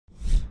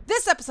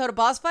This episode of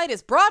Boss Fight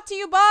is brought to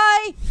you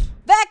by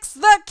Vex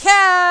the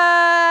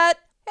Cat!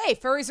 Hey,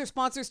 furries are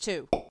sponsors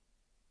too.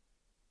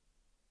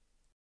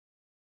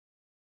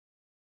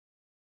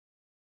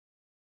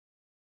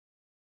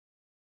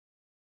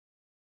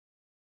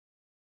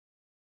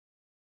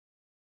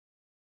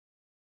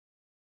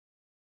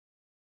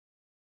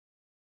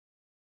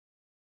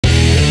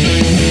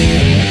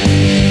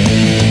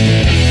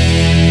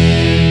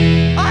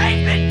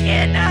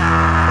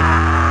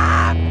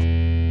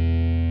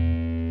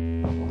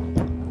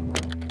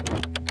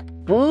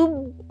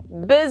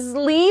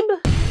 Bezlieb?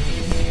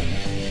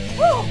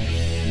 Oh,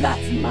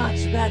 that's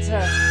much better.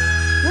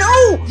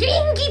 No!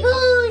 Drinky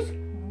poos!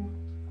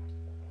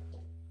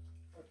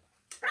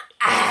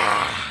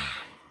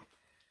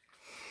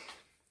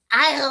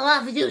 I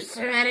love you,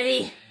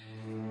 Serenity.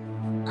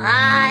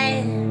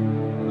 I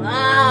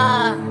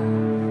love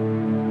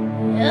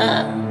you.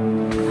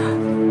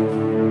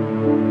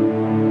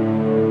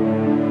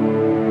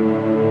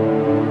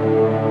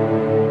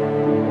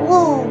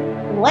 Whoa,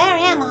 where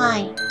am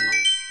I?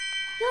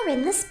 You're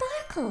in the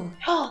sparkle.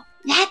 Oh,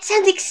 that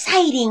sounds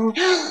exciting.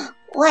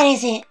 What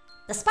is it?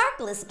 The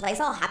sparkle is the place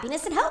all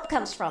happiness and hope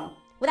comes from.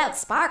 Without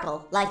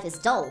sparkle, life is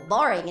dull,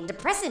 boring, and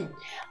depressing.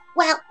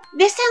 Well,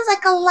 this sounds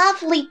like a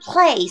lovely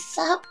place.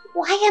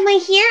 Why am I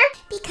here?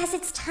 Because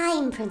it's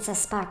time, Princess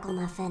Sparkle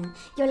Muffin.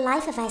 Your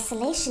life of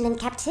isolation and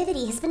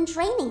captivity has been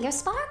draining your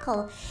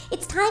sparkle.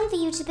 It's time for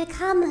you to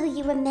become who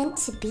you were meant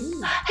to be.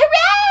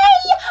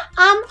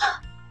 Hooray!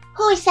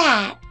 Who is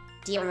that?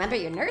 Do you remember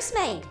your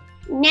nursemaid?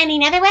 Nanny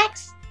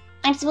Netherwax?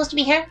 I'm supposed to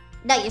be her?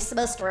 No, you're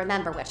supposed to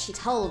remember what she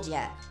told you.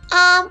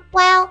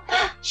 Well,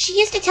 she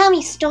used to tell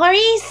me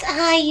stories,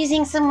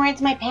 using some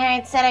words my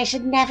parents said I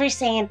should never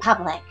say in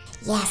public.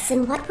 Yes,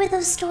 and what were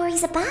those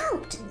stories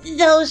about?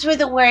 Those were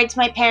the words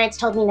my parents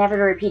told me never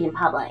to repeat in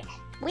public.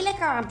 We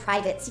like our own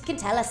privates, you can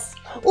tell us.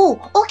 Ooh,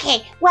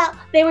 okay. Well,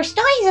 they were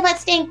stories about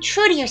staying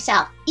true to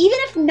yourself, even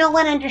if no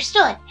one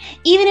understood.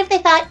 Even if they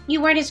thought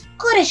you weren't as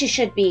good as you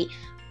should be,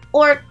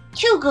 or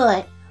too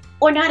good,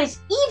 or not as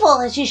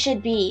evil as you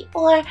should be,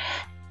 or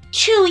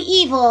too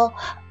evil.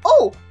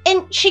 Oh,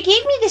 and she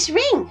gave me this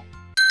ring.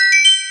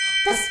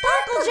 The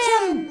Sparkle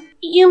Gem!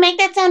 You make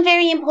that sound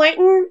very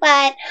important,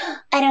 but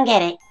I don't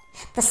get it.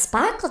 The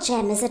Sparkle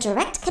Gem is a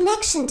direct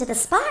connection to the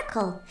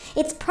sparkle.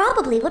 It's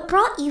probably what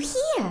brought you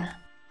here.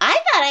 I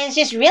thought I was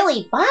just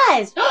really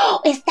buzzed.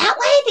 Is that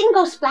why I didn't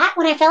go splat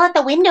when I fell out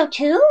the window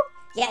too?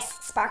 Yes,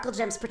 Sparkle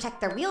Gems protect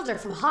their wielder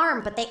from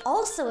harm, but they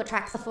also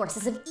attract the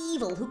forces of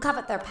evil who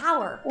covet their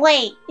power.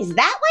 Wait, is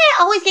that why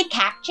I always get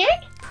captured?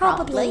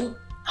 Probably.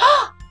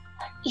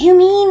 You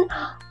mean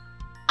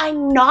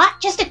I'm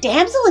not just a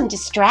damsel in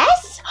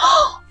distress?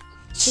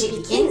 She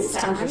begins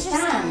to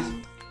understand.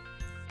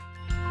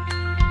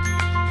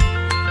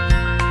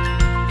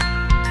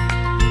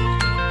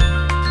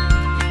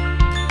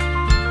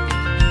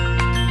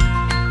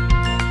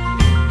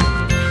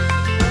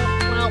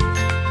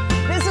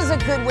 A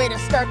good way to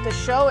start the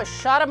show, a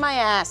shot of my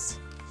ass.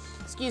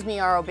 Excuse me,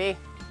 ROB.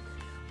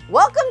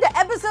 Welcome to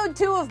episode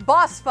 2 of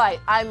Boss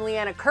Fight. I'm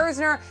Leanna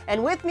Kersner,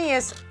 and with me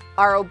is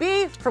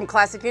ROB from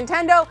Classic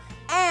Nintendo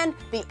and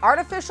the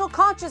artificial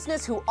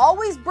consciousness who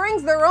always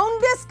brings their own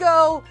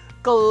disco,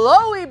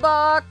 Glowy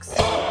Box.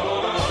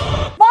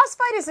 Boss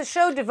Fight is a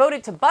show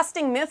devoted to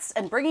busting myths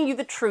and bringing you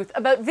the truth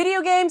about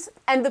video games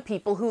and the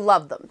people who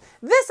love them.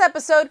 This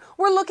episode,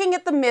 we're looking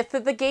at the myth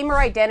that the gamer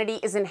identity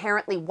is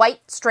inherently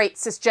white, straight,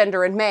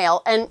 cisgender, and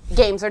male, and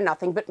games are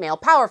nothing but male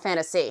power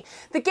fantasy.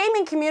 The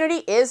gaming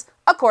community is,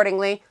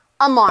 accordingly,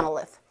 a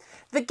monolith.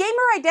 The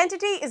gamer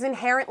identity is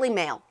inherently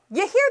male.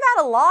 You hear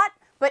that a lot,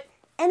 but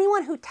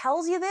anyone who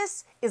tells you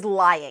this is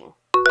lying.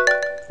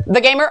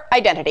 The gamer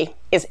identity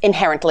is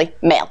inherently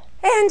male.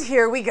 And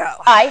here we go.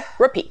 I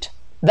repeat.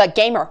 The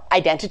gamer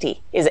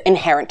identity is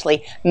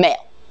inherently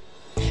male.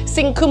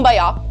 Sing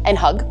Kumbaya and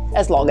hug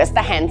as long as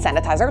the hand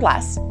sanitizer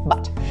lasts.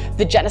 But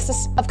the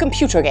genesis of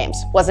computer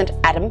games wasn't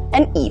Adam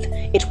and Eve,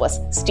 it was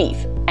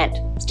Steve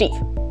and Steve.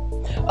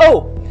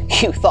 Oh,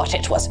 you thought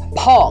it was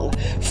Pong.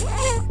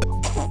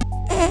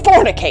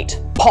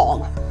 Fornicate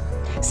Pong.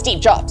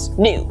 Steve Jobs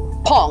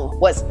knew Pong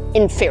was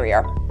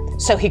inferior.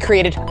 So he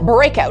created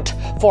Breakout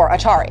for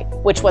Atari,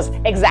 which was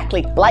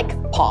exactly like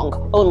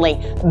Pong, only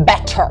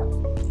better.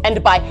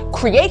 And by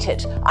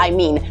created, I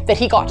mean that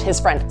he got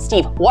his friend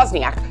Steve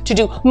Wozniak to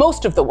do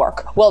most of the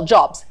work while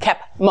Jobs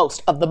kept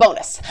most of the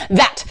bonus.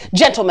 That,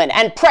 gentlemen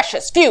and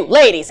precious few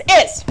ladies,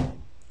 is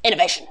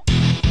innovation.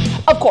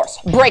 Of course,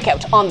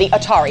 Breakout on the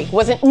Atari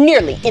wasn't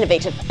nearly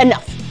innovative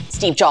enough.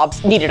 Steve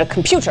Jobs needed a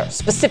computer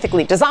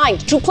specifically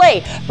designed to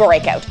play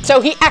Breakout, so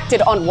he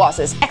acted on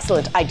Woz's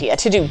excellent idea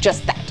to do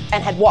just that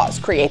and had Woz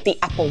create the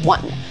Apple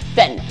I,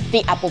 then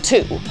the Apple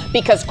II,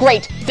 because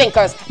great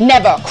thinkers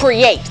never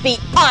create the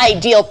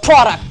ideal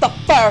product the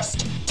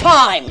first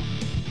time.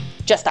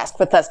 Just ask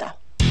Bethesda.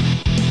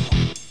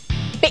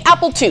 The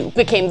Apple II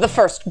became the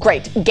first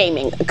great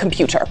gaming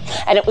computer,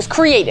 and it was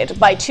created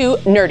by two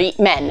nerdy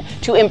men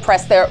to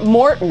impress their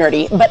more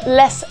nerdy but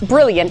less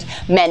brilliant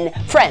men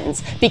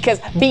friends, because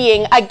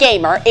being a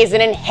gamer is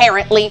an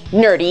inherently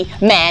nerdy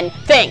man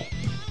thing.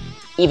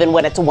 even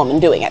when it's a woman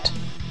doing it.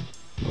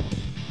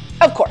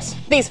 Of course,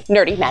 these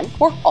nerdy men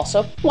were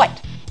also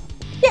white.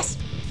 Yes,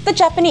 the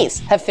Japanese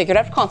have figured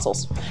out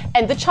consoles,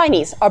 and the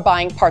Chinese are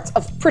buying parts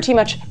of pretty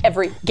much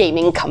every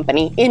gaming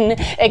company in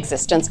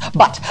existence,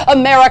 but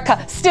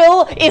America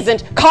still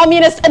isn't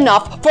communist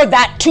enough for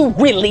that to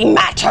really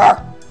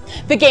matter.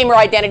 The gamer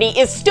identity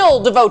is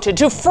still devoted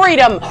to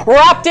freedom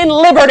wrapped in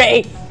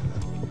liberty.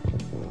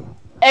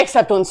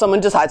 Except when someone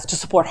decides to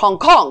support Hong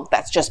Kong,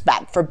 that's just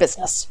bad for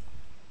business.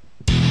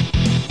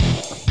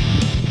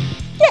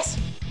 Yes,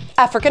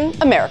 African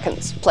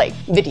Americans play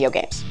video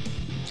games.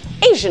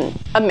 Asian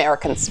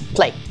Americans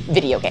play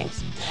video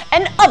games.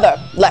 And other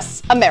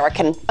less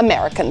American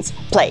Americans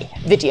play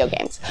video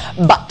games.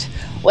 But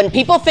when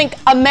people think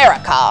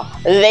America,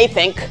 they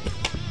think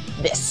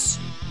this.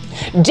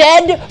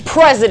 Dead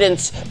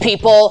presidents,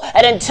 people,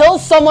 and until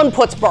someone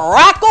puts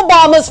Barack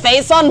Obama's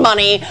face on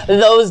money,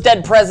 those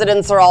dead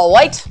presidents are all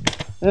white,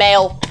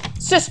 male,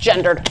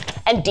 cisgendered,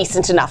 and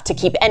decent enough to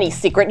keep any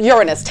secret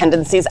Uranus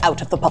tendencies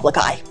out of the public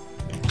eye.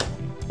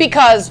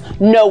 Because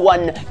no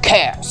one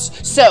cares,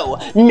 so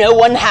no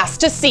one has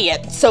to see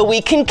it, so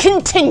we can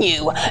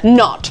continue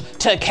not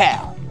to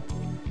care.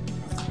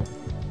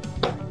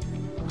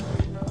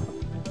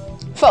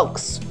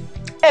 Folks,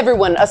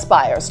 everyone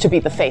aspires to be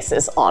the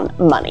faces on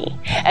money,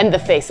 and the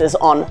faces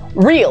on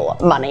real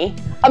money,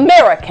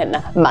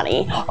 American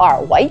money,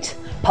 are white,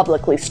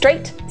 publicly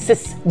straight,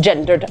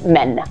 cisgendered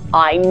men.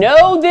 I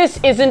know this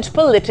isn't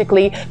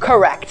politically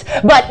correct,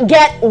 but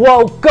get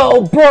woke,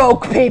 go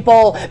broke,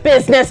 people.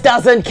 Business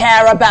doesn't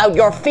care about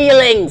your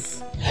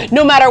feelings.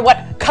 No matter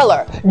what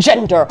color,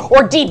 gender,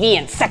 or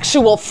deviant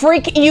sexual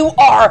freak you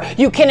are,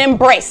 you can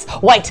embrace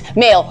white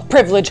male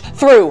privilege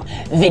through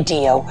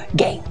video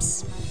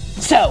games.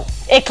 So,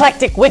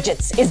 Eclectic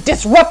Widgets is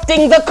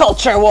disrupting the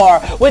culture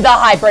war with a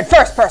hybrid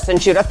first-person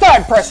shooter,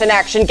 third-person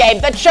action game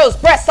that shows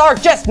breasts are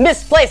just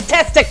misplaced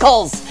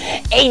testicles.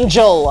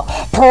 Angel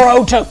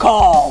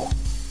Protocol.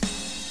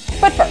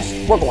 But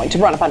first, we're going to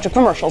run a bunch of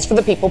commercials for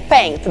the people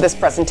paying for this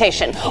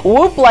presentation.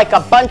 Whoop like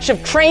a bunch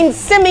of trained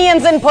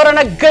simians and put on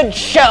a good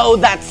show.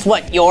 That's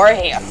what you're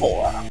here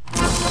for.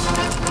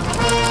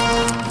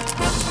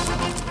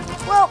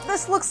 Well,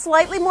 this looks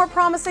slightly more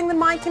promising than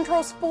mind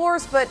control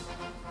spores, but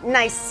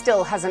Nice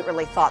still hasn't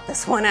really thought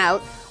this one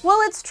out.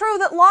 While it's true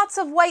that lots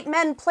of white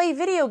men play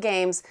video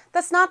games,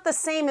 that's not the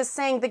same as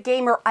saying the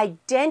gamer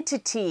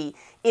identity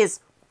is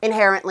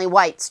inherently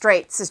white,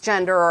 straight,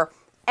 cisgender, or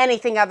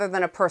anything other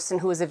than a person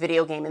who is a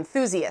video game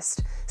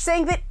enthusiast.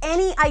 Saying that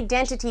any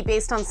identity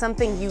based on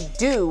something you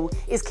do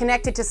is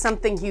connected to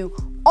something you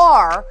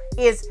are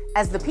is,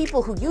 as the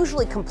people who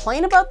usually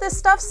complain about this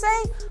stuff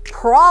say,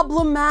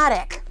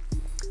 problematic.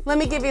 Let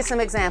me give you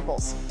some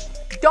examples.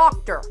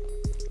 Doctor.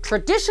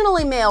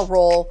 Traditionally male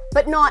role,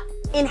 but not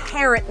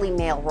inherently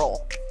male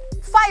role.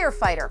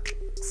 Firefighter,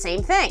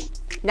 same thing.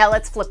 Now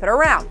let's flip it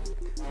around.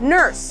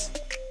 Nurse,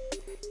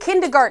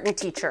 kindergarten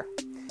teacher,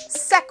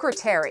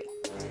 secretary.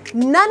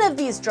 None of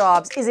these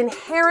jobs is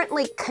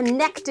inherently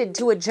connected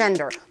to a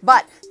gender,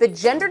 but the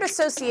gendered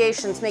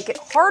associations make it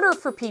harder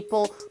for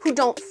people who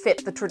don't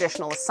fit the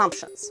traditional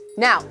assumptions.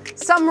 Now,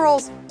 some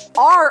roles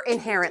are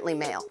inherently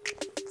male.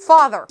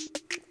 Father,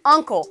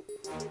 uncle,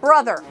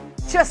 brother,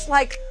 just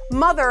like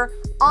mother,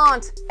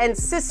 aunt, and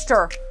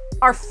sister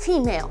are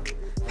female.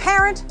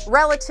 Parent,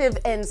 relative,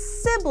 and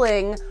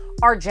sibling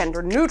are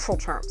gender-neutral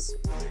terms.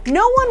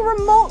 No one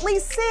remotely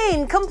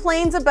sane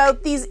complains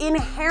about these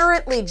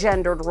inherently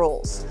gendered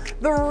roles.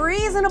 The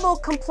reasonable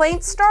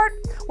complaints start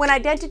when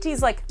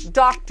identities like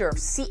doctor,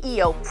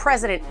 CEO,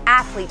 president,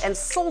 athlete, and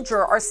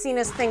soldier are seen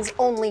as things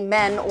only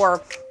men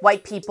or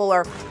white people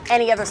or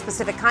any other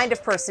specific kind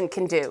of person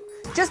can do.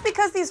 Just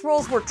because these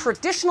roles were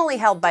traditionally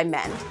held by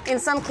men, in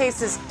some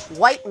cases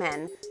white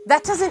men,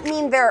 that doesn't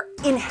mean they're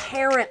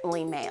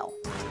inherently male.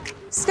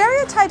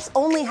 Stereotypes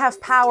only have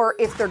power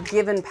if they're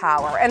given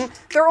power, and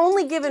they're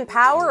only given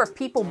power if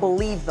people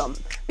believe them.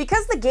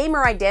 Because the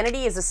gamer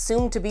identity is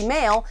assumed to be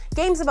male,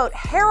 games about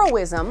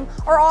heroism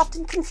are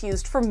often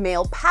confused for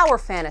male power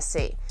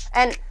fantasy,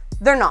 and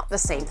they're not the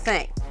same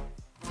thing.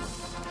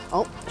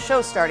 Oh, the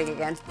show's starting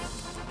again.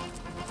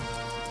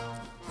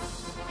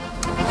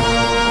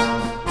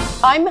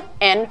 I'm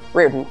Anne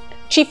Reardon,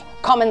 Chief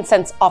Common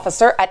Sense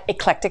Officer at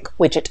Eclectic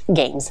Widget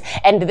Games,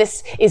 and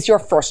this is your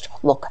first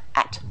look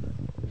at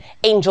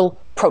Angel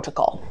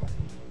Protocol.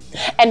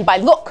 And by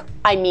look,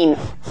 I mean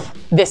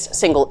this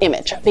single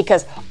image,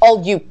 because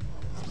all you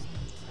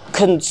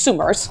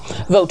consumers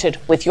voted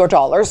with your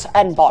dollars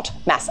and bought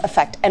Mass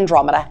Effect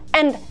Andromeda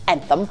and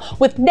Anthem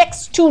with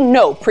next to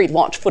no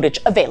pre-launch footage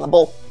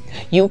available.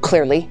 You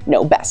clearly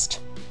know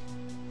best.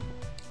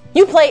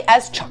 You play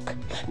as Chuck,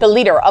 the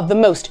leader of the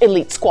most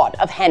elite squad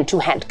of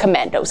hand-to-hand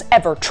commandos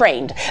ever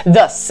trained,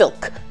 the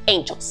Silk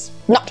Angels.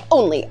 Not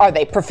only are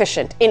they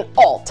proficient in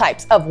all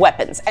types of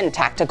weapons and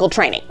tactical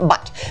training,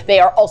 but they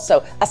are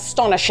also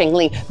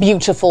astonishingly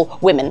beautiful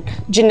women,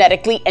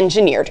 genetically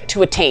engineered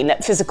to attain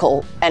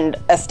physical and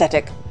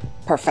aesthetic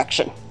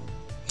perfection.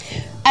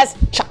 As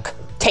Chuck,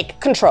 Take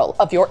control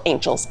of your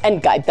angels and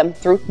guide them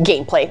through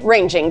gameplay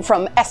ranging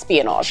from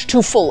espionage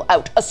to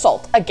full-out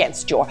assault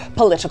against your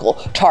political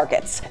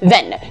targets.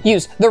 Then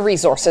use the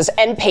resources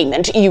and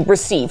payment you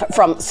receive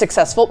from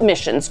successful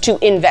missions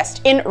to invest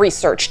in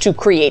research to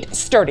create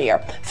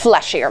sturdier,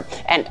 fleshier,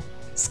 and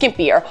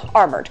skimpier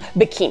armored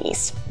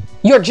bikinis.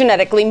 Your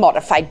genetically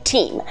modified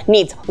team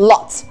needs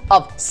lots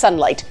of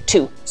sunlight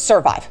to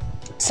survive.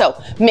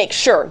 So make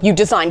sure you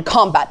design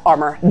combat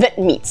armor that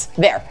meets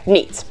their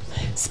needs.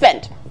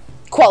 Spend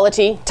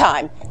quality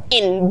time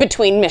in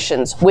between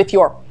missions with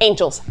your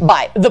angels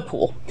by the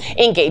pool.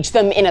 Engage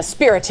them in a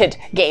spirited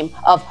game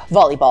of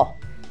volleyball,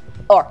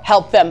 or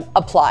help them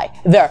apply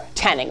their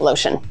tanning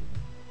lotion.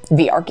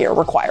 VR gear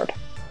required.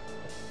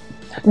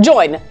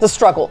 Join the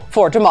struggle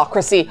for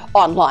democracy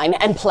online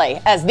and play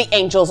as the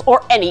Angels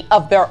or any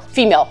of their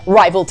female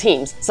rival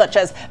teams, such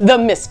as the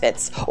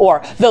Misfits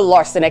or the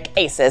Larcenic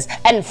Aces,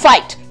 and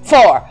fight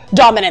for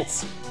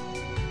dominance.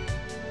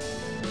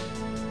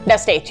 Now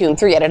stay tuned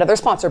through yet another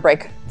sponsor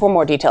break for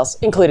more details,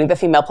 including the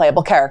female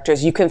playable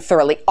characters you can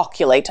thoroughly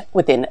oculate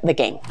within the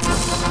game.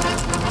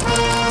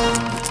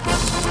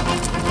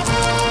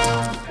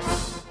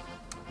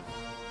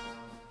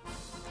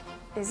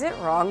 Is it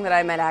wrong that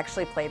I might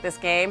actually play this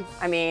game?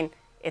 I mean,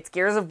 it's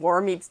Gears of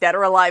War meets Dead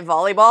or Alive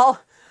volleyball.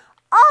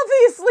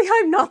 Obviously,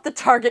 I'm not the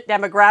target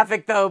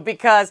demographic though,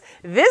 because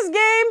this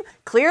game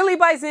clearly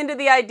buys into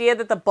the idea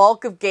that the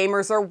bulk of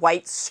gamers are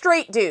white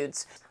straight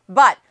dudes.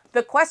 But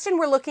the question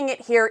we're looking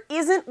at here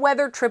isn't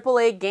whether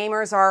AAA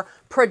gamers are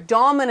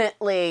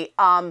predominantly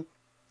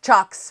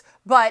chucks,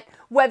 but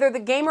whether the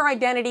gamer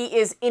identity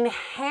is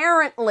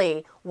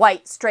inherently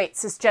white, straight,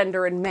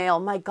 cisgender, and male.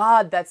 My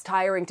God, that's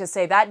tiring to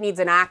say. That needs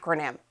an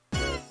acronym.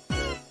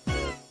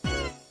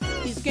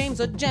 These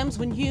games are gems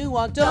when you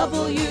are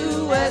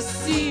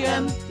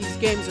WSCM. These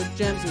games are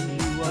gems when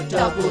you are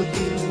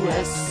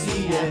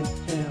WSCM.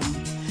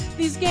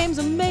 These games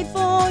are made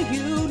for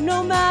you,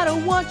 no matter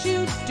what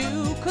you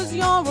do, 'cause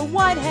you're a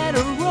white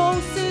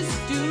heterosis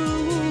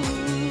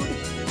dude.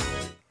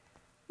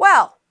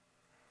 Well,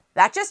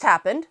 that just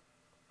happened.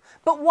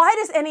 But why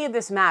does any of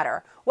this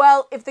matter?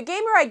 Well, if the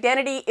gamer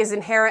identity is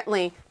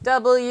inherently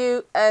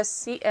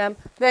WSCM,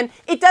 then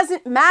it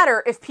doesn't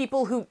matter if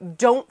people who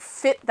don't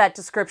fit that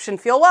description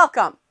feel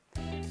welcome.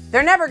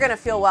 They're never going to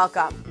feel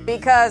welcome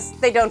because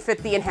they don't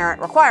fit the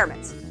inherent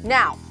requirements.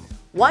 Now,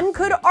 one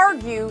could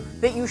argue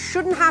that you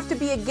shouldn't have to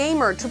be a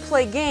gamer to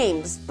play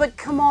games, but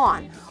come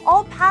on,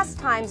 all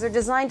pastimes are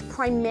designed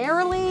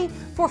primarily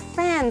for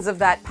fans of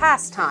that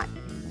pastime.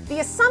 The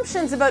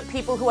assumptions about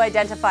people who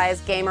identify as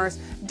gamers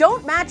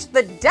don't match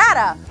the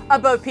data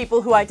about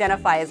people who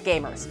identify as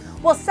gamers.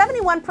 While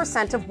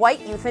 71% of white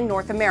youth in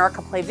North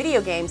America play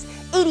video games,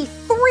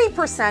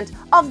 83%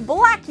 of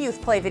black youth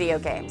play video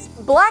games.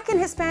 Black and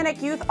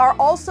Hispanic youth are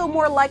also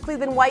more likely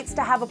than whites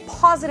to have a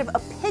positive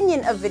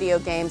opinion of video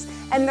games,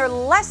 and they're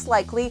less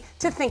likely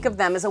to think of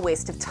them as a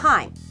waste of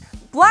time.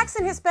 Blacks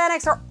and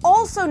Hispanics are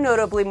also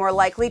notably more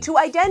likely to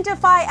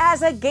identify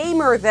as a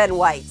gamer than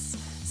whites.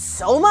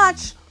 So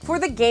much for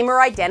the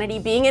gamer identity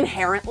being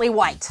inherently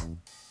white.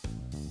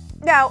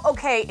 Now,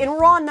 okay, in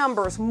raw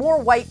numbers, more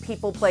white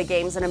people play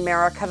games in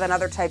America than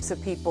other types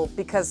of people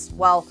because,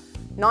 well,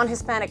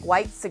 non-Hispanic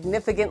whites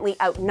significantly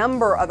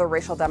outnumber other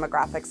racial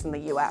demographics in the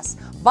US.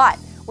 But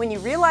when you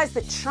realize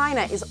that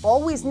China is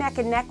always neck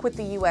and neck with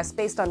the US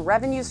based on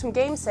revenues from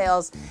game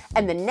sales,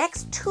 and the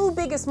next two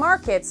biggest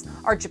markets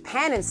are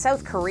Japan and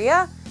South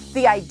Korea,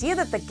 the idea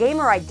that the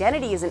gamer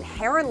identity is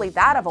inherently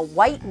that of a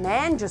white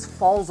man just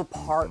falls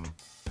apart.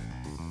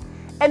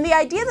 And the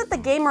idea that the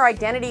gamer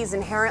identity is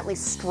inherently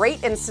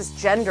straight and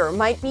cisgender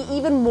might be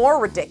even more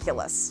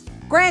ridiculous.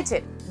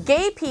 Granted,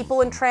 gay people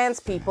and trans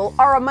people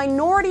are a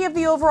minority of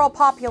the overall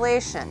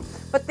population,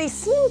 but they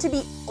seem to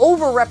be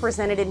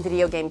overrepresented in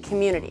video game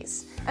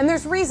communities. And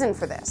there's reason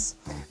for this.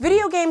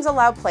 Video games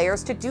allow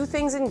players to do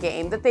things in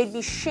game that they'd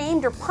be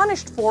shamed or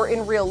punished for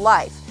in real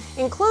life,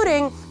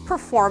 including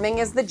performing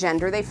as the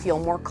gender they feel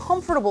more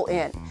comfortable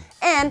in,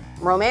 and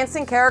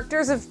romancing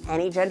characters of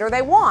any gender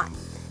they want.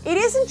 It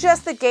isn't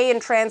just that gay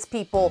and trans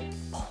people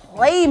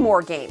play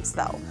more games,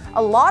 though.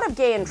 A lot of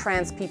gay and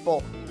trans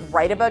people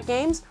write about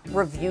games,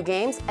 review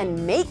games,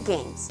 and make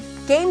games.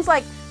 Games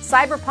like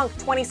Cyberpunk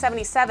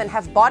 2077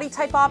 have body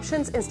type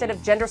options instead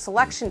of gender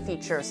selection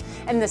features,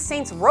 and the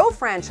Saints Row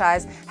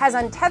franchise has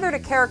untethered a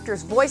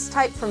character's voice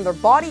type from their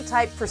body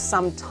type for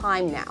some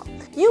time now.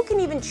 You can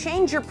even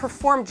change your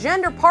preferred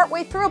gender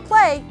partway through a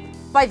play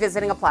by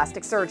visiting a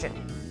plastic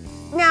surgeon.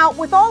 Now,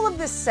 with all of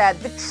this said,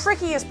 the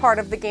trickiest part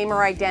of the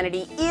gamer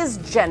identity is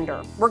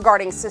gender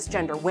regarding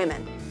cisgender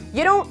women.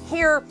 You don't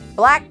hear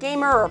black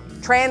gamer or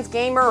trans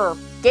gamer or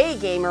gay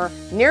gamer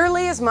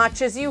nearly as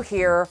much as you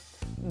hear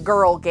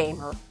girl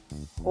gamer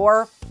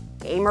or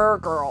gamer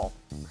girl.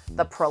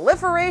 The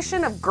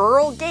proliferation of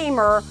girl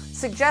gamer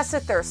suggests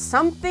that there's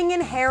something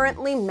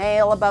inherently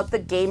male about the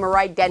gamer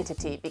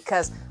identity,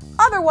 because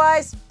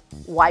otherwise,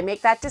 why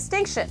make that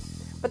distinction?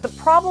 But the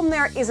problem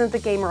there isn't the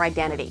gamer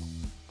identity.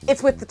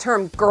 It's with the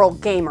term girl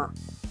gamer,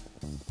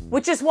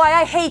 which is why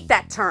I hate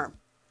that term.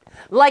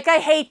 Like I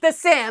hate The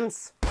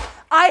Sims.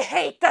 I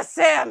hate The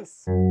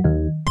Sims!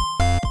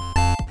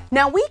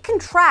 Now we can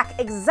track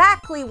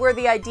exactly where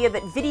the idea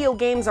that video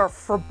games are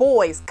for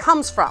boys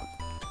comes from.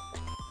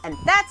 And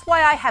that's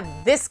why I have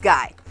this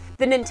guy.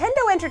 The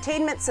Nintendo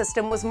Entertainment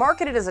System was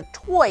marketed as a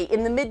toy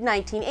in the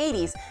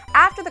mid-1980s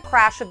after the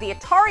crash of the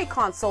Atari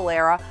console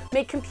era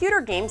made computer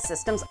game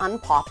systems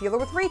unpopular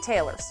with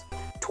retailers.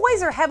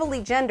 Toys are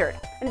heavily gendered,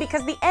 and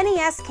because the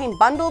NES came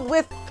bundled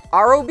with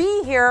ROB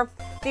here,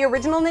 the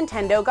original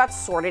Nintendo got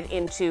sorted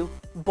into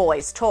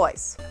boys'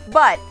 toys.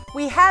 But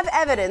we have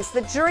evidence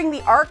that during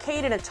the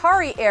arcade and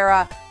Atari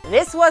era,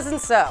 this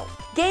wasn't so.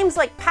 Games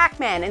like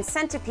Pac-Man and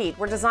Centipede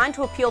were designed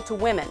to appeal to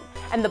women,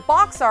 and the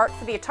box art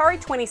for the Atari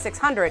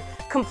 2600,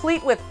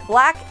 complete with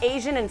Black,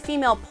 Asian, and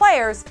female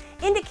players,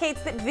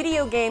 indicates that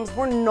video games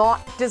were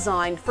not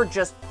designed for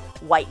just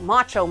white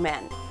macho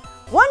men.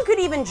 One could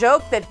even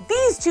joke that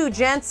these two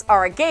gents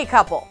are a gay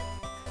couple.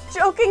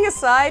 Joking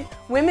aside,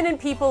 women and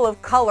people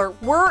of color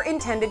were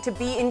intended to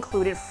be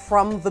included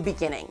from the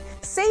beginning.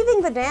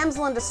 Saving the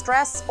damsel in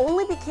distress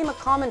only became a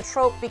common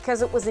trope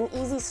because it was an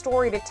easy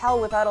story to tell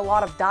without a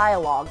lot of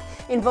dialogue,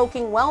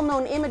 invoking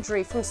well-known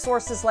imagery from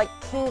sources like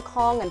King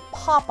Kong and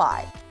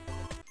Popeye.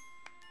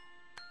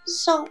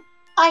 So,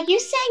 are you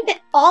saying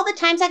that all the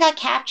times I got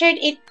captured,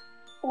 it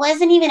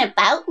wasn't even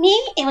about me?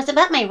 It was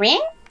about my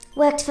ring?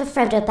 Worked for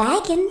Frodo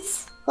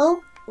Baggins.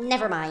 Oh,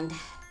 Never mind.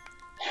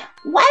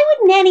 why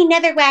would Nanny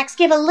Netherwax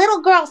give a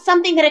little girl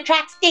something that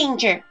attracts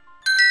danger?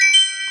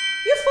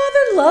 Your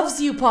father loves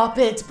you,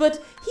 Poppet,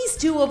 but he's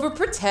too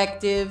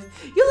overprotective.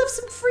 You'll have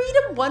some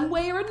freedom one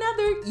way or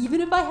another,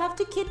 even if I have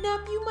to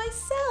kidnap you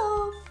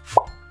myself.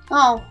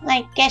 Oh,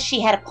 I guess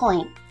she had a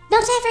point.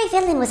 Not every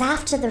villain was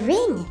after the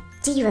ring.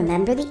 Do you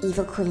remember the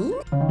Evil Queen?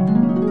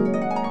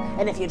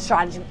 And if you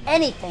try to do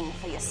anything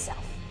for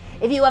yourself,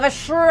 if you have a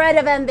shred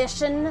of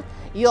ambition,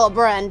 you're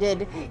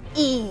branded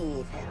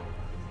evil.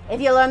 If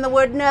you learn the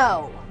word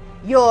no,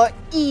 you're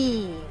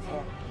evil.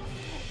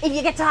 If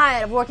you get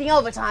tired of working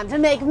overtime to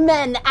make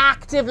men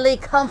actively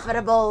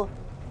comfortable,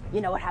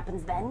 you know what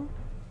happens then?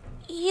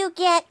 You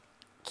get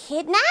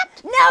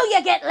kidnapped? No,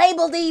 you get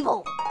labeled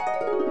evil.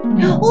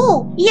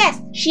 Oh,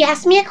 yes, she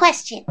asked me a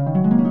question.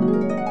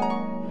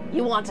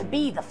 You want to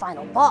be the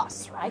final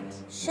boss, right?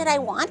 Should I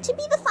want to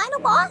be the final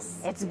boss?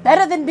 It's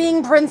better than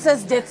being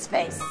Princess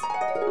Ditspace.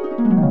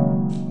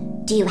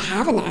 Do you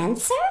have an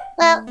answer?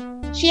 Well,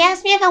 she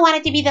asked me if I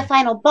wanted to be the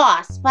final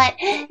boss, but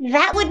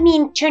that would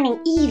mean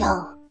turning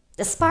evil.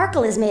 The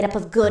sparkle is made up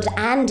of good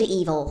and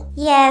evil.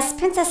 Yes,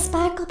 Princess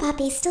Sparkle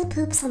Puppy still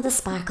poops on the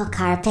sparkle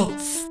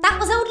carpets. That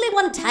was only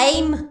one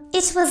time.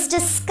 It was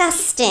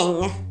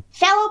disgusting.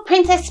 Fellow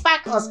Princess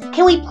Sparkles,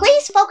 can we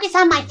please focus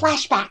on my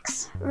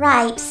flashbacks?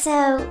 Right,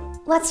 so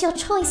what's your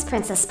choice,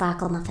 Princess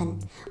Sparkle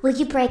Muffin? Will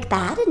you break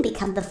bad and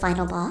become the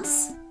final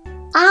boss?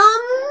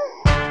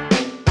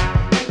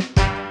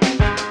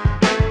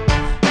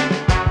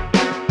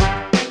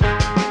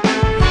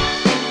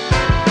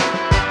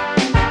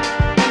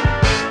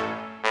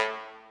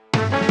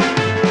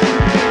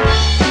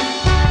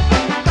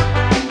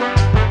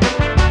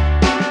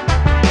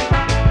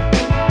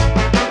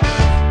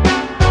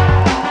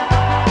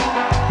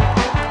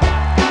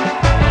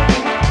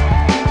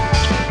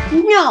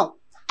 No,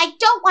 I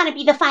don't want to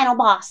be the final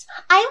boss.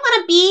 I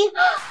want to be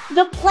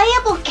the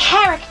playable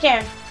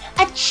character,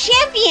 a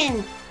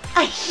champion,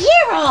 a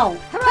hero.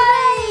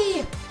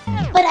 Hooray!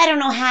 But I don't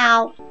know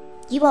how.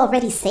 You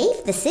already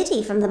saved the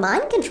city from the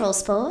mind control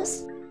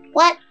spores.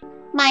 What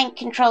mind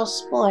control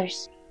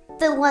spores?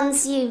 The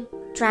ones you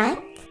drank?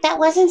 That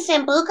wasn't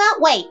Sambuca?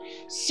 Wait,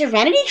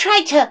 Serenity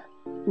tried to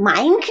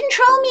mind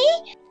control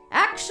me?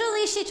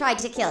 Actually, she tried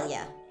to kill you.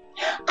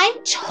 I'm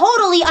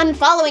totally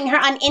unfollowing her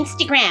on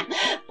Instagram.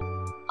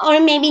 Or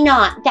maybe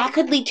not. That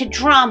could lead to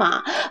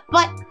drama.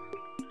 But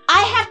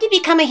I have to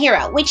become a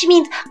hero, which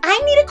means I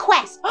need a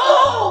quest.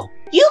 Oh,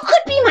 you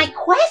could be my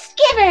quest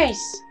givers.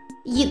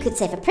 You could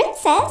save a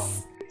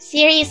princess.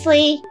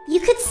 Seriously? You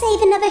could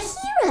save another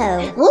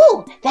hero.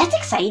 Ooh, that's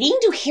exciting.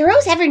 Do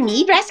heroes ever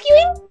need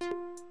rescuing?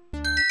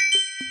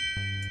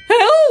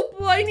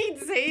 Help! I need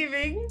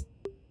saving.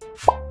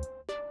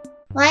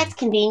 Well, that's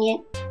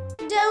convenient.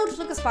 Don't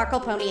look a sparkle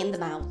pony in the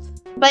mouth.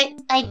 But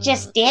I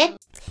just did.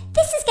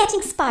 This is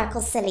getting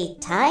sparkle silly.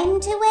 Time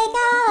to wake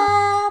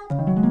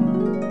up.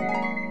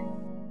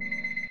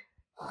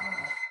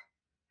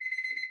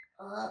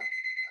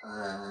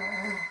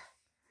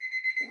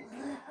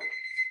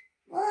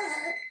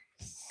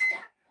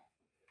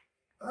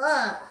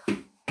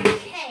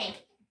 Okay.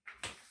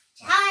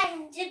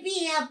 Time to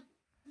be a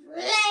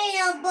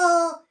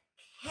playable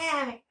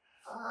character.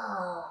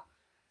 Oh,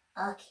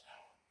 okay.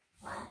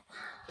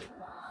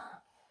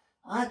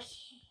 Okay.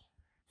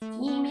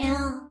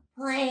 Female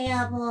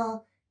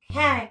playable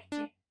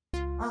character.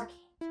 Okay.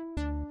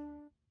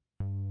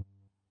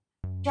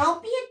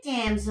 Don't be a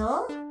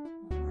damsel.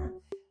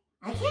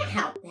 I can't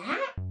help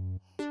that.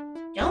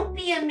 Don't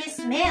be a Miss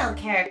Male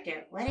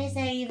character. What does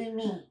that even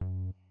mean?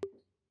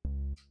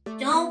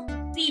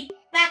 Don't be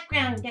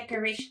background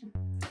decoration.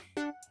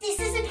 This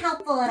isn't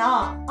helpful at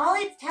all. All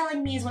it's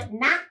telling me is what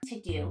not to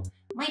do.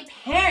 My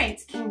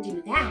parents can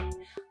do that.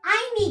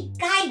 I need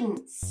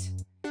guidance.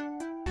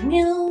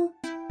 New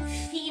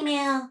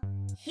female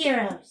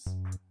heroes.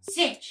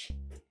 Stitch.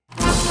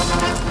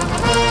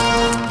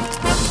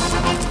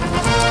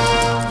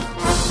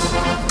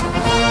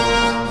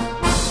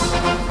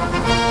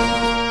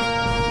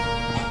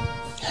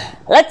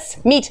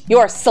 Let's meet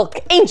your Silk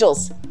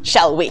Angels,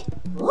 shall we?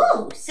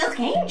 Ooh, Silk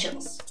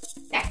Angels.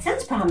 That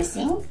sounds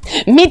promising.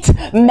 Meet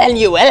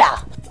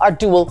Manuela, our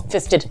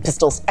dual-fisted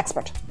pistols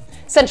expert.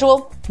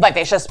 Sensual,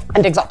 vivacious,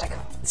 and exotic.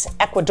 This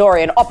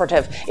Ecuadorian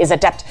operative is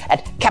adept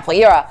at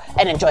capoeira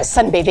and enjoys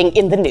sunbathing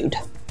in the nude,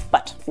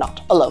 but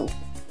not alone.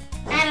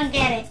 I don't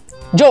get it.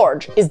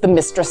 George is the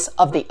mistress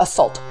of the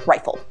assault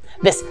rifle.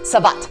 This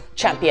Savat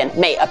champion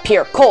may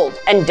appear cold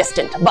and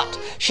distant, but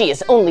she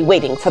is only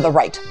waiting for the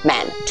right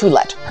man to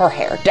let her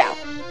hair down.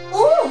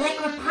 Ooh,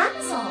 like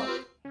Rapunzel.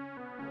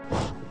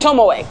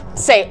 Tomoe,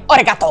 say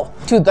arigato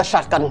to the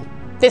shotgun.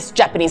 This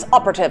Japanese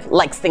operative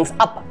likes things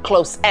up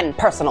close and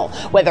personal,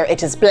 whether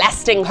it is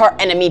blasting her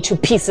enemy to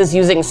pieces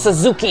using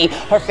Suzuki,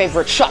 her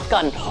favorite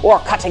shotgun, or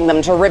cutting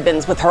them to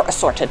ribbons with her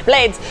assorted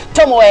blades.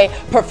 Tomoe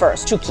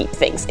prefers to keep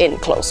things in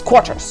close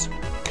quarters.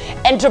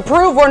 And to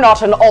prove we're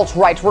not an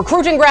alt-right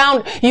recruiting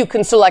ground, you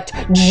can select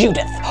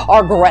Judith,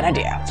 our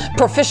grenadier,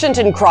 proficient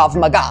in Krav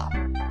Maga.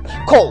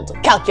 Cold,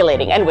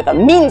 calculating, and with a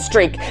mean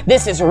streak,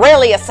 this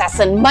Israeli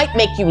assassin might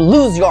make you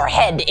lose your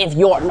head if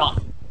you're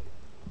not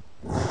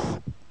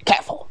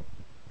careful.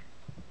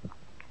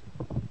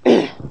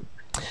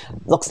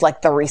 Looks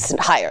like the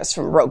recent hires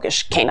from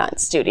Roguish Canine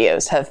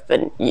Studios have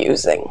been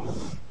using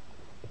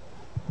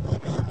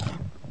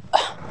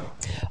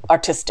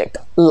artistic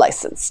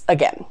license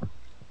again.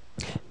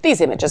 These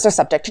images are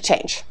subject to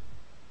change.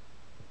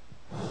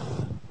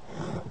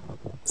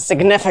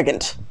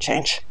 Significant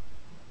change.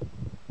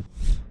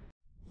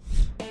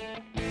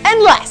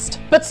 And last,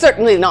 but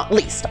certainly not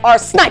least, our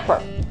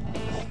sniper,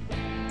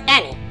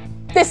 Annie.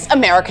 This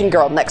American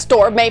girl next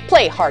door may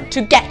play hard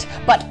to get,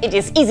 but it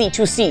is easy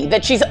to see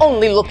that she's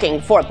only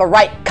looking for the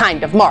right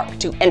kind of mark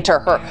to enter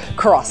her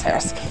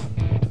crosshairs.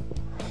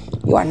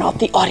 You are not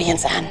the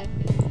audience, Anne.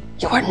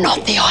 You are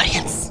not the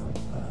audience.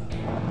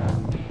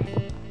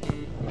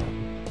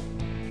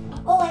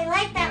 Oh, I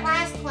like that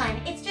last one.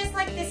 It's just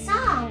like the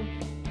song.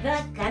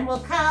 The gun will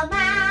come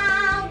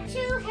out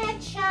to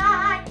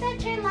headshot.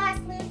 Bet your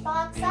last loot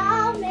box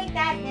I'll make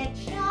that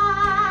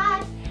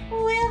headshot.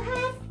 We'll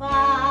have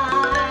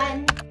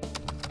fun.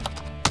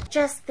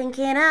 Just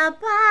thinking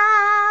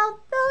about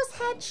those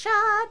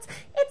headshots.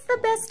 It's the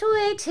best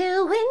way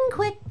to win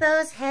quick,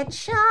 those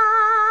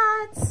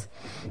headshots.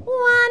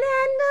 One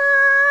and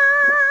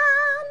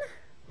done.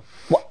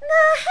 What? The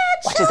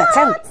headshots, What does that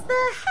sound?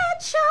 the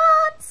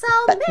headshots,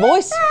 I'll That make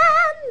voice? them.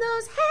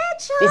 Those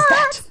headshots, Is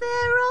that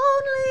they're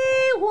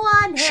only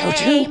one Show aim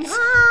tunes?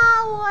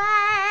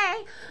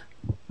 away.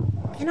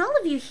 Can all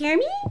of you hear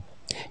me?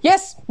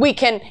 Yes, we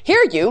can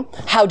hear you.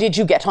 How did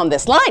you get on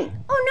this line?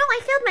 Oh no, I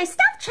failed my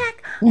stealth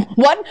check.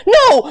 What?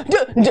 No!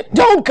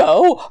 Don't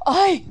go!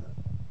 I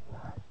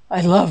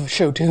love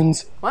show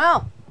tunes.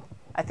 Well,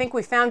 I think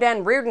we found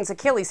Anne Reardon's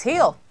Achilles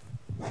heel.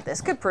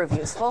 This could prove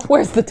useful.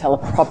 Where's the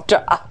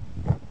teleprompter?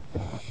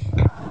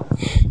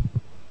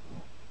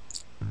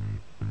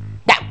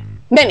 Now,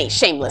 many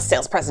shameless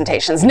sales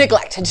presentations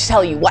neglect to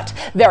tell you what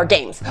their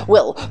games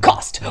will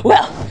cost.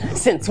 Well,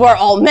 since we're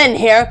all men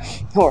here,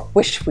 or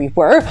wish we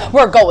were,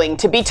 we're going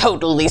to be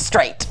totally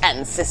straight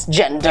and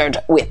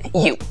cisgendered with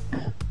you.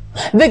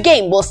 The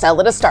game will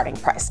sell at a starting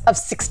price of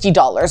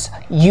 $60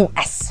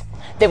 US.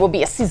 There will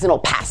be a seasonal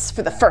pass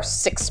for the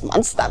first 6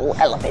 months that will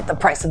elevate the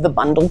price of the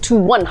bundle to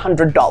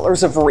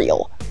 $100 of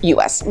real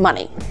US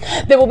money.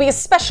 There will be a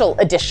special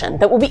edition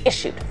that will be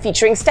issued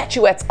featuring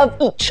statuettes of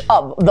each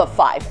of the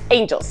 5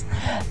 angels.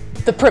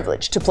 The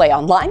privilege to play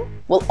online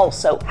will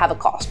also have a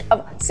cost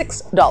of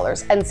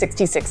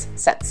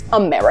 $6.66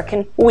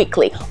 American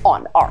weekly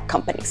on our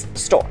company's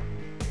store.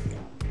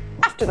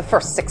 After the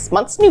first 6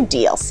 months, new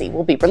DLC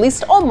will be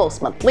released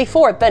almost monthly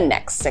for the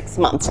next 6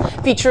 months,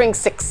 featuring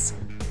 6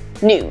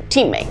 new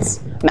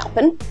teammates: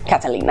 Malpin,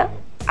 Catalina,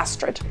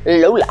 Astrid,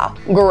 Lola,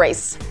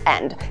 Grace,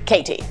 and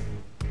Katie.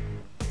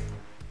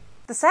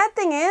 The sad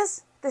thing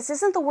is, this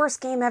isn't the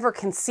worst game ever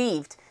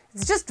conceived.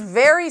 It's just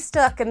very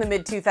stuck in the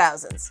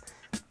mid-2000s,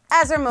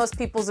 as are most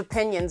people's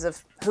opinions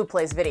of who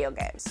plays video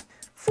games.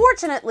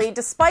 Fortunately,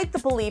 despite the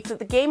belief that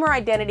the gamer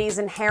identity is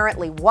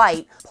inherently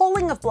white,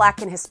 polling of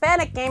Black and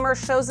Hispanic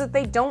gamers shows that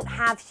they don't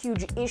have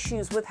huge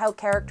issues with how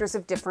characters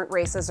of different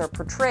races are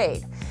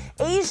portrayed.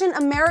 Asian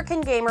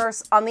American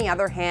gamers, on the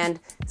other hand,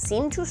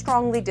 seem to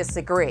strongly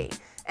disagree.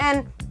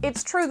 And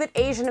it's true that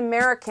Asian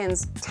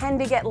Americans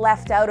tend to get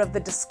left out of the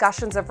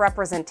discussions of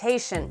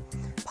representation,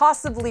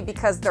 possibly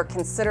because they're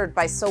considered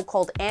by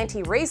so-called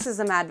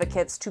anti-racism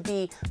advocates to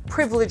be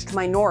privileged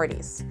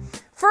minorities.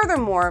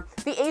 Furthermore,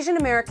 the Asian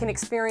American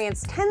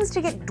experience tends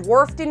to get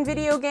dwarfed in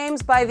video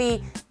games by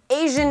the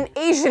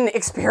Asian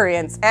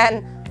experience,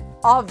 and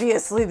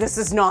obviously this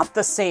is not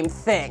the same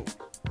thing.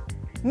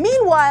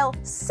 Meanwhile,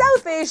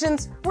 South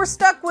Asians were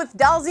stuck with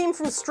Dalzim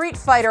from Street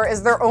Fighter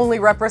as their only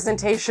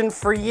representation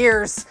for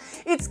years.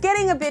 It's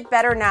getting a bit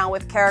better now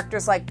with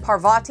characters like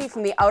Parvati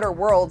from The Outer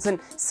Worlds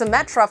and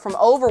Symmetra from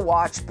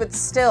Overwatch, but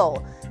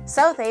still,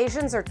 South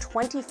Asians are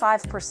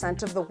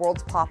 25% of the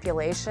world's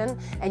population,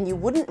 and you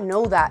wouldn't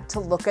know that to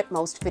look at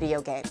most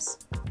video games.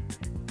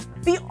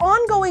 The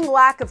ongoing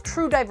lack of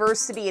true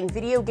diversity in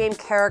video game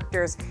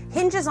characters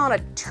hinges on a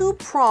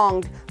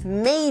two-pronged,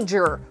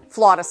 major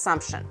flawed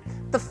assumption.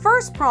 The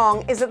first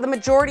prong is that the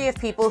majority of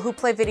people who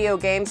play video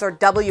games are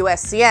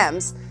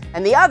WSCMs,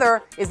 and the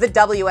other is that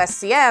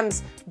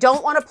WSCMs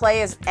don't want to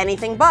play as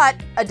anything but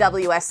a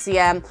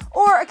WSCM,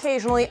 or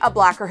occasionally a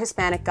Black or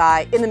Hispanic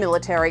guy in the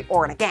military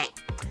or in a gang.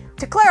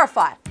 To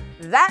clarify,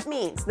 that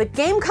means that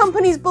game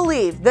companies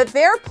believe that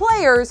their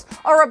players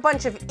are a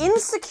bunch of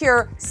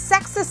insecure,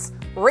 sexist,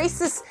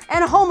 racist,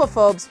 and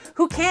homophobes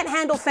who can't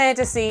handle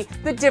fantasy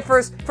that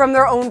differs from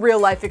their own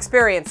real-life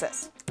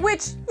experiences.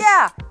 Which,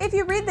 yeah, if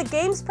you read the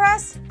games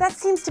press, that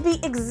seems to be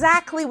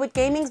exactly what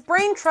gaming's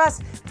brain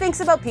trust thinks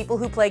about people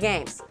who play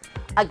games.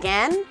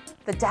 Again,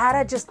 the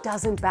data just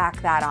doesn't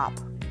back that up.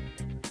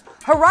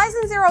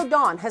 Horizon Zero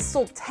Dawn has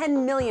sold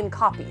 10 million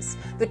copies.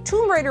 The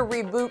Tomb Raider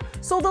reboot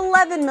sold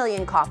 11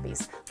 million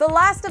copies. The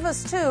Last of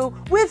Us 2,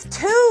 with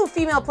 2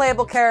 female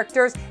playable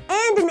characters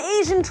and an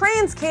Asian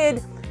trans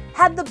kid,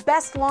 had the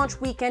best launch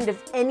weekend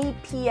of any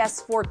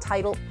PS4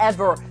 title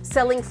ever,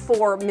 selling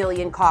 4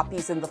 million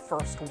copies in the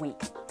first week.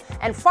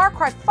 And Far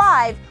Cry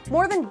 5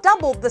 more than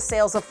doubled the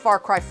sales of Far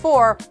Cry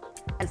 4,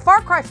 and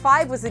Far Cry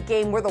 5 was a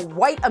game where the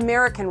white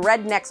American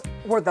rednecks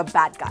were the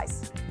bad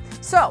guys.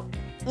 So,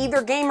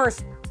 either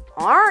gamers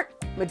aren't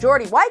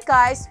majority white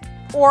guys,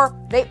 or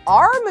they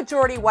are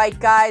majority white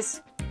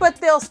guys, but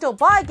they'll still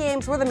buy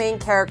games where the main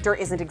character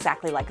isn't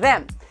exactly like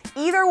them.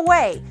 Either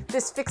way,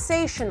 this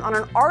fixation on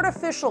an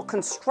artificial,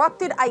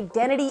 constructed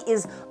identity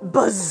is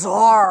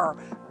bizarre.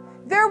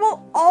 There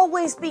will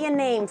always be a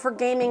name for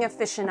gaming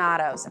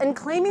aficionados, and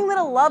claiming that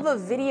a love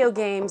of video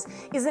games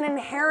is an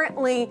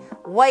inherently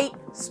white,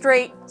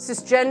 straight,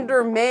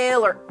 cisgender,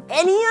 male, or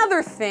any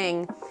other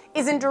thing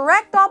is in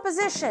direct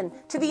opposition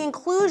to the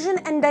inclusion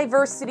and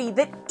diversity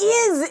that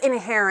is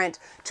inherent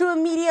to a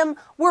medium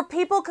where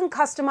people can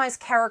customize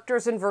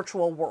characters in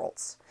virtual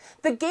worlds.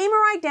 The gamer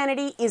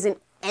identity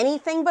isn't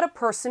anything but a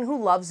person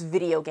who loves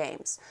video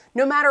games,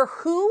 no matter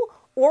who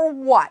or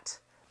what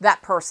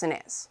that person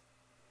is.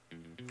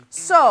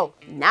 So,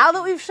 now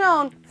that we've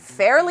shown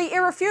fairly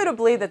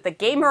irrefutably that the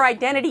gamer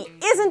identity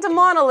isn't a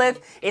monolith,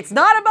 it's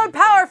not about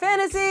power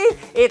fantasy,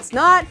 it's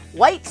not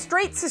white,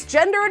 straight,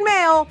 cisgender, and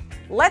male,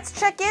 let's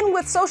check in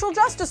with social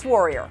justice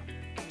warrior.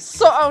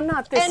 So, oh,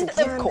 not this And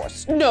again. of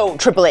course, no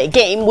AAA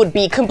game would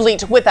be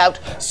complete without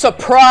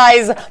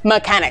surprise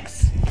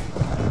mechanics.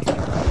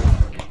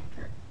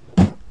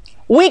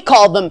 We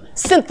call them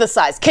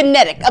synthesized,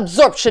 kinetic,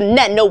 absorption,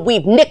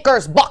 nano-weave,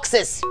 knickers,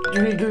 boxes.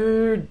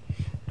 Triggered.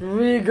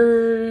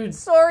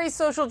 Sorry,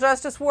 social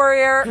justice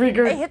warrior.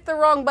 Triggered. I hit the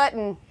wrong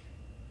button.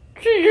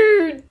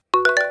 Triggered.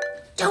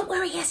 Don't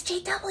worry,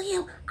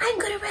 SJW. I'm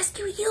gonna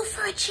rescue you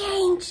for a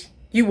change.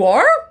 You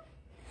are?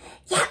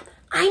 Yep,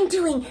 I'm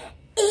doing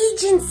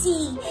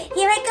agency.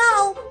 Here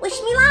I go. Wish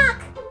me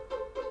luck.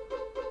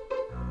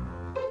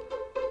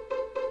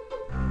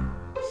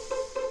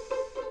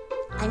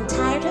 I'm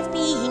tired of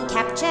being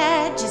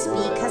captured just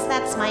because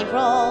that's my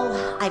role.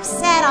 I've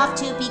set off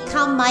to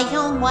become my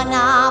own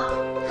one-up.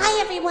 Hi,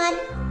 everyone.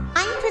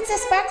 I'm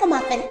Princess Sparkle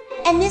Muffin,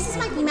 and this is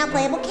my female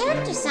playable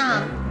character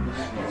song.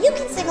 You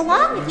can sing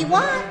along if you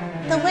want.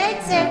 The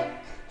words are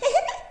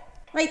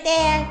right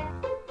there.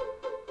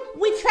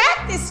 We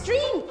tracked this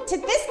stream to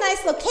this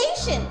nice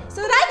location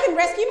so that I can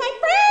rescue my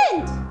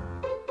friend.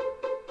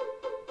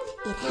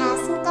 It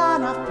hasn't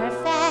gone off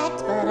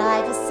perfect, but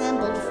I've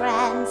assembled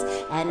friends,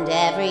 and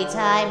every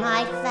time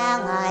I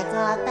fell, I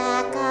got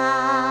back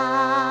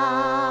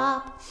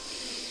up.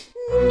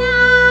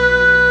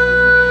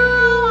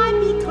 Now I've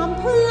become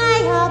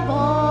playable.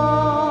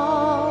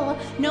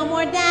 No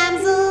more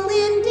damsel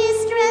in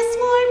distress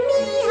for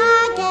me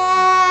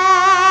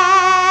again.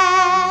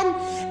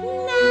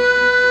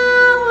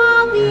 Now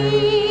I'll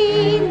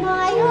be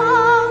my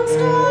own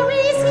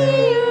story's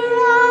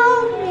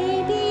hero.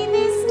 Maybe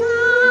this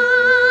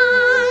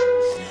time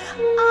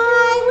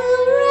I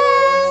will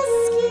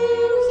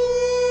rescue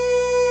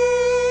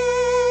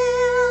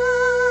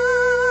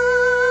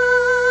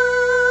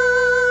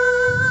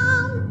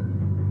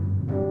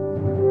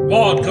him.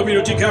 Mod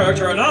community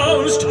character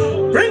announced,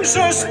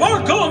 Princess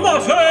Sparkle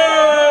Muffin!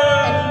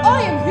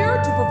 I am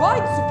here to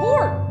provide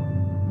support.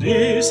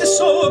 This is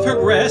so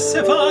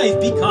progressive, I've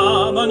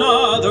become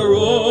another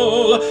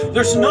role.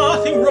 There's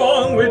nothing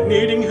wrong with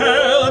needing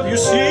help, you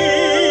see.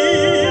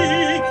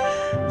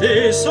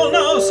 This all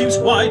now seems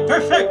quite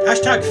perfect,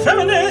 hashtag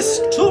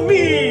feminist to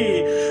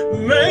me.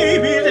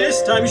 Maybe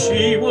this time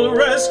she will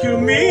rescue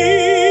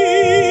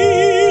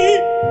me.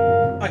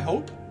 I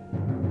hope.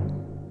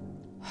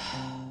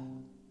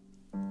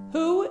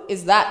 Who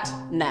is that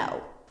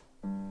now?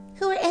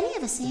 Who are any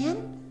of us,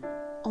 Anne?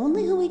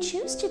 Only who we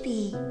choose to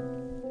be.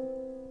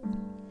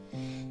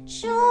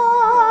 Join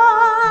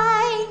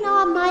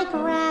on my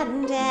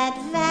grand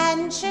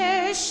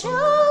adventure. Show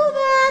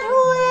that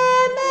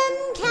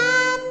women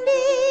can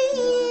be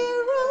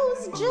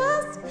heroes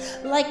just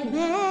like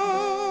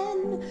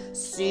men.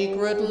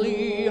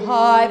 Secretly,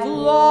 I've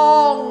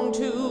longed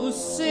to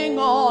sing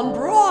on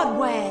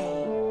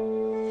Broadway.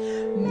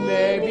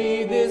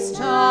 Maybe this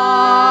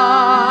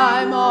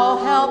time I'll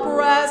help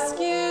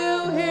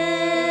rescue him.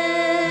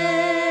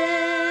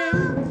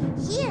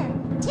 Here,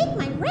 take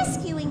my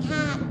rescuing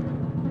hat.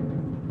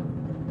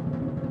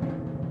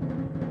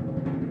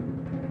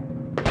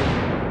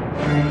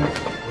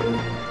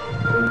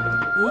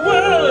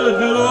 Well,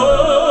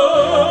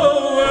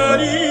 hello,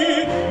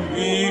 Eddie.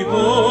 We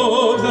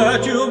hope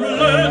that you've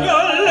learned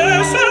your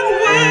lesson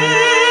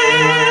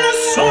well.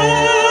 So,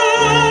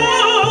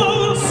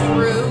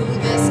 Screw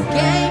this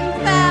game,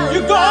 fellas.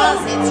 You go.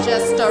 It's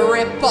just a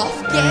rip-off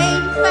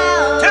game,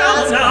 fellas.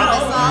 Tell now.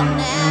 Promise I'll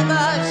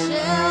never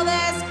shill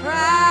this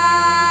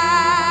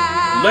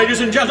crowd.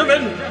 ladies and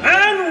gentlemen,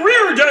 Anne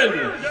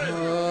Reardon.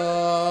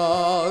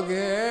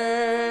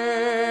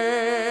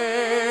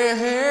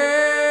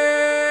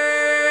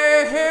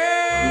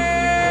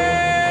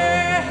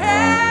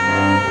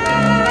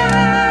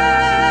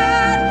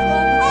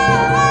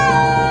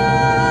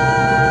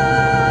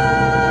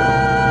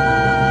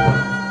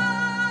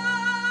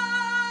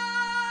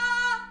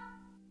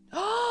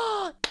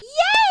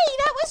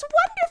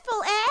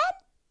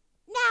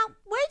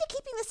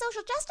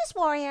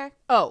 Warrior.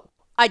 Oh,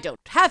 I don't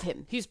have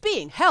him. He's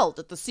being held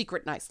at the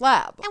secret nice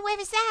lab. And where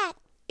is that?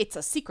 It's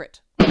a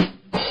secret.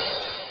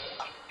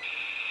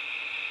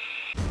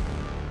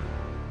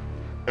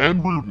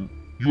 Anne Reardon,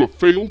 you have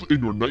failed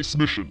in your nice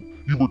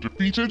mission. You were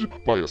defeated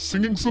by a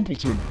singing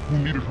simpleton who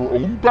needed her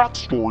own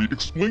backstory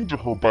explained to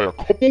her by a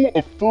couple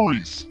of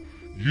furries.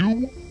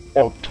 You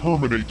are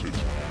terminated.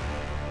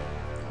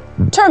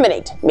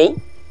 Terminate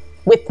me?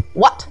 With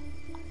what?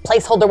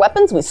 Placeholder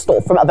weapons we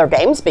stole from other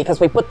games because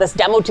we put this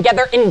demo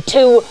together in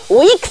 2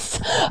 weeks?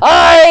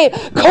 I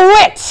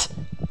quit!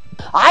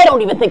 I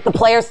don't even think the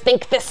players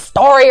think this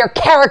story or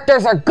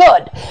characters are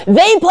good.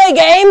 They play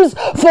games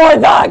for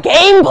the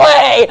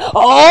gameplay!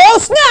 Oh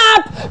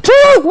snap!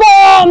 Truth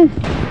bomb!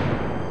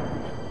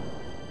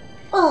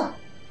 Oh.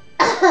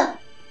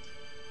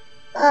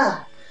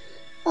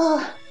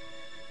 Oh.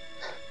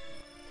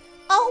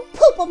 Oh,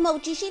 poop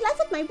emoji. She left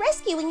with my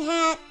rescuing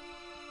hat.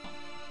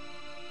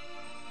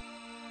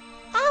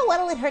 Oh,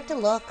 what'll it hurt to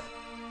look?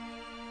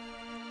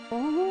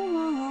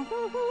 Oh.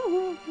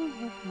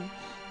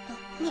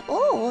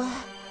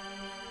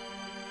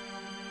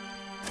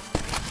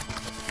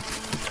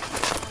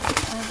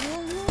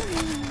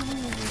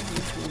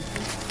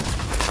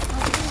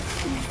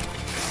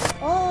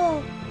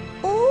 Oh.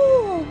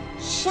 Oh,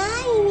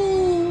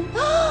 shiny.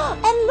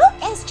 And look,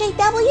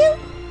 SJW.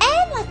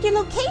 Anne left your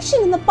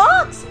location in the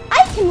box.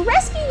 I can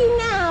rescue you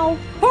now.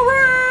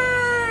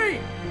 Hooray!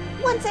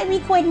 Once I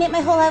re-coordinate my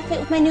whole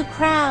outfit with my new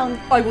crown.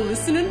 I will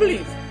listen and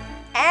believe.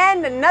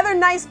 And another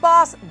nice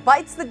boss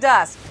bites the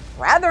dust,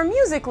 rather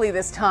musically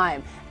this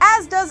time,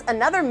 as does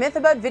another myth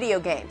about video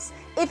games.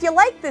 If you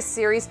like this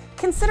series,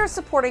 consider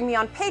supporting me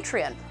on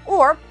Patreon,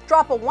 or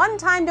drop a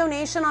one-time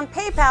donation on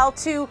PayPal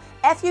to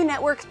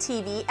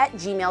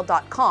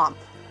funetworktv@gmail.com,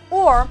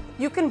 or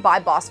you can buy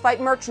Boss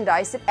Fight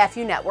merchandise at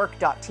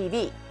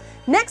funetwork.tv.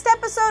 Next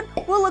episode,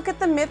 we'll look at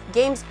the myth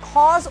games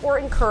cause or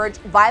encourage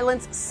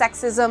violence,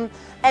 sexism,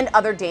 and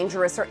other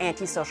dangerous or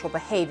antisocial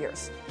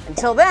behaviors.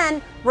 Until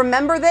then,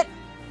 remember that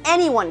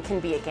anyone can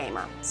be a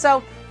gamer.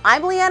 So,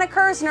 I'm Leanna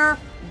Kersner.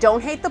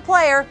 Don't hate the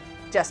player,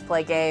 just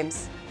play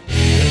games.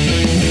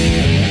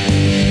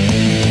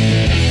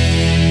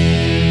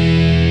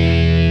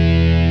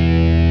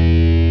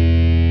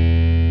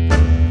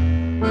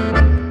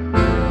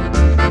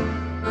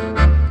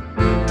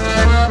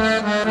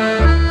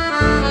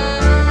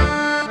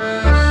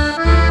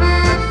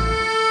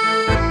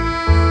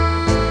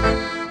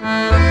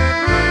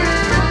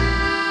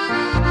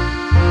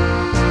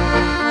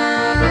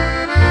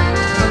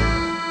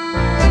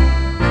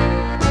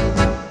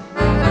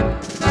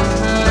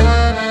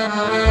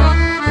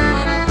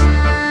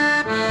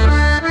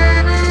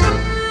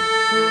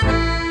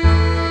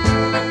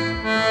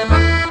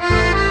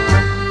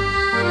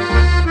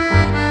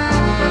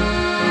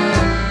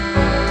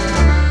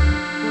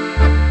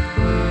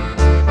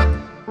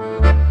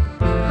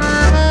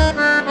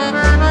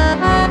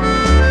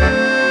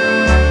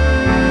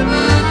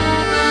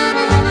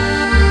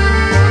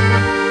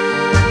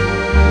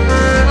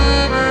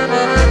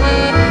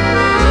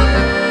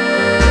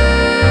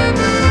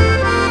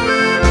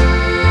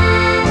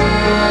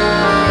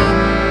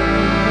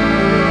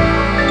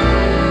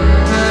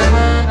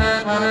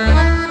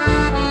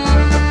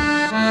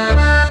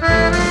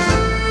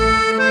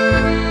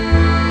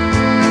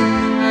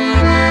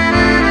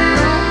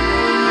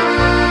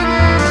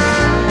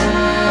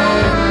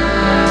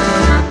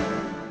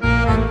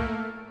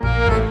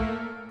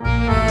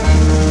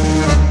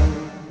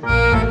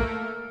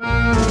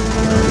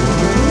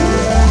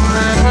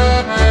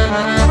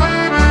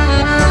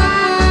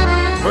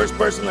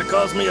 Person that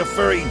calls me a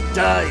furry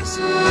dies.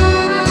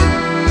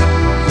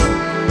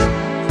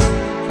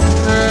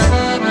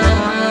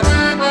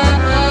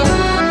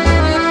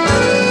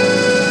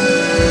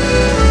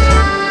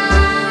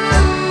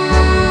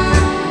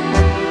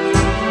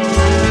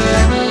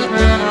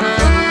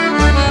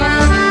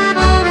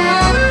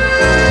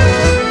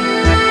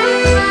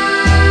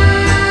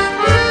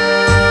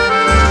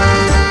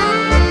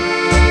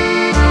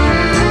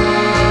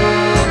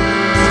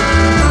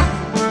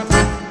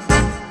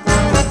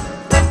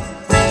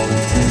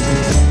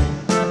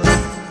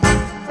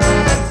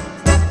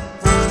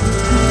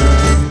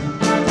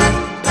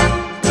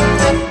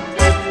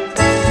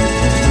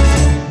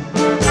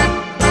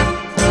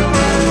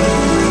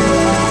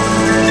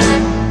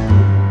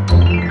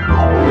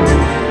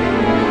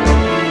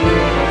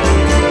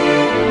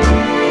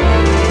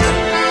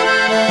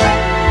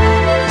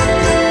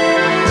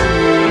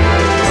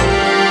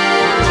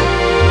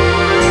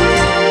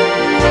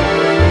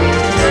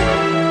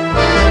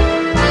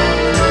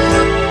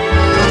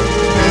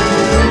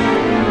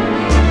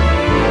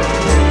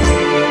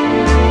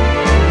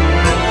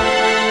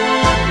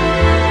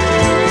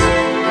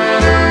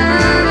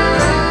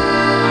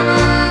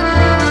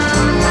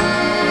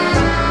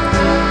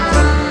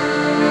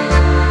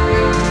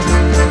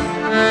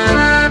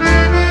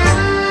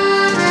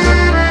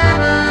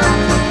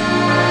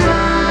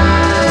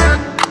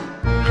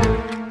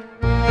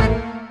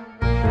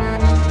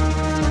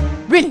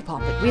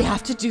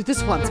 have to do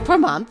this once per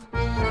month?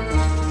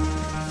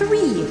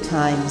 3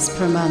 times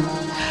per month.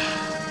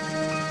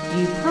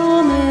 You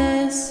promise?